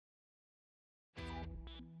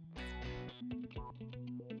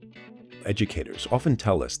Educators often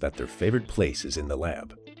tell us that their favorite place is in the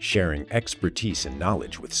lab, sharing expertise and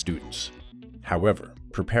knowledge with students. However,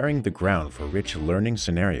 preparing the ground for rich learning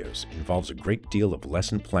scenarios involves a great deal of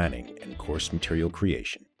lesson planning and course material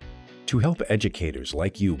creation. To help educators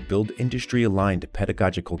like you build industry-aligned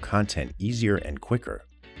pedagogical content easier and quicker,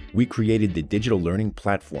 we created the digital learning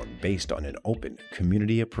platform based on an open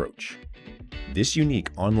community approach. This unique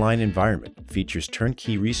online environment features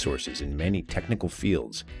turnkey resources in many technical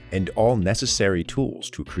fields and all necessary tools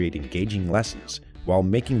to create engaging lessons while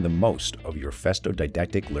making the most of your Festo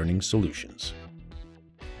Didactic learning solutions.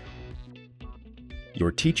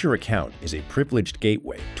 Your teacher account is a privileged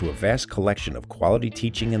gateway to a vast collection of quality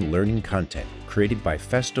teaching and learning content created by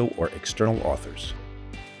Festo or external authors.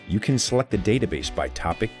 You can select the database by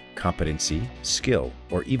topic, competency, skill,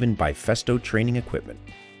 or even by Festo training equipment.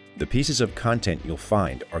 The pieces of content you'll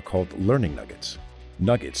find are called learning nuggets.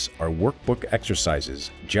 Nuggets are workbook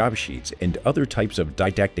exercises, job sheets, and other types of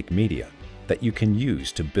didactic media that you can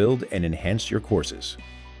use to build and enhance your courses.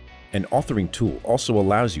 An authoring tool also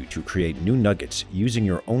allows you to create new nuggets using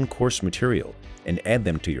your own course material and add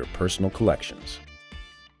them to your personal collections.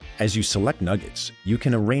 As you select nuggets, you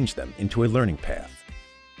can arrange them into a learning path.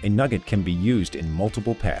 A nugget can be used in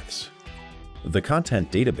multiple paths. The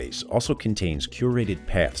content database also contains curated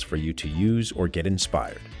paths for you to use or get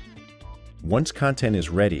inspired. Once content is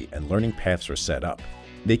ready and learning paths are set up,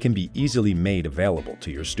 they can be easily made available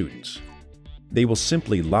to your students. They will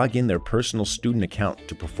simply log in their personal student account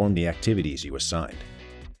to perform the activities you assigned.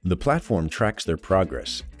 The platform tracks their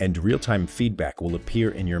progress, and real-time feedback will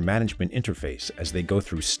appear in your management interface as they go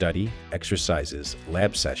through study, exercises,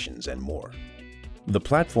 lab sessions, and more. The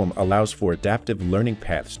platform allows for adaptive learning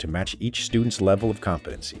paths to match each student's level of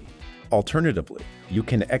competency. Alternatively, you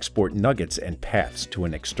can export nuggets and paths to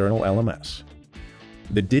an external LMS.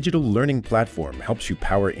 The digital learning platform helps you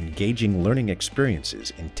power engaging learning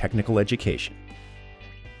experiences in technical education.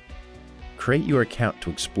 Create your account to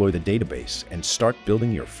explore the database and start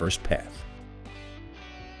building your first path.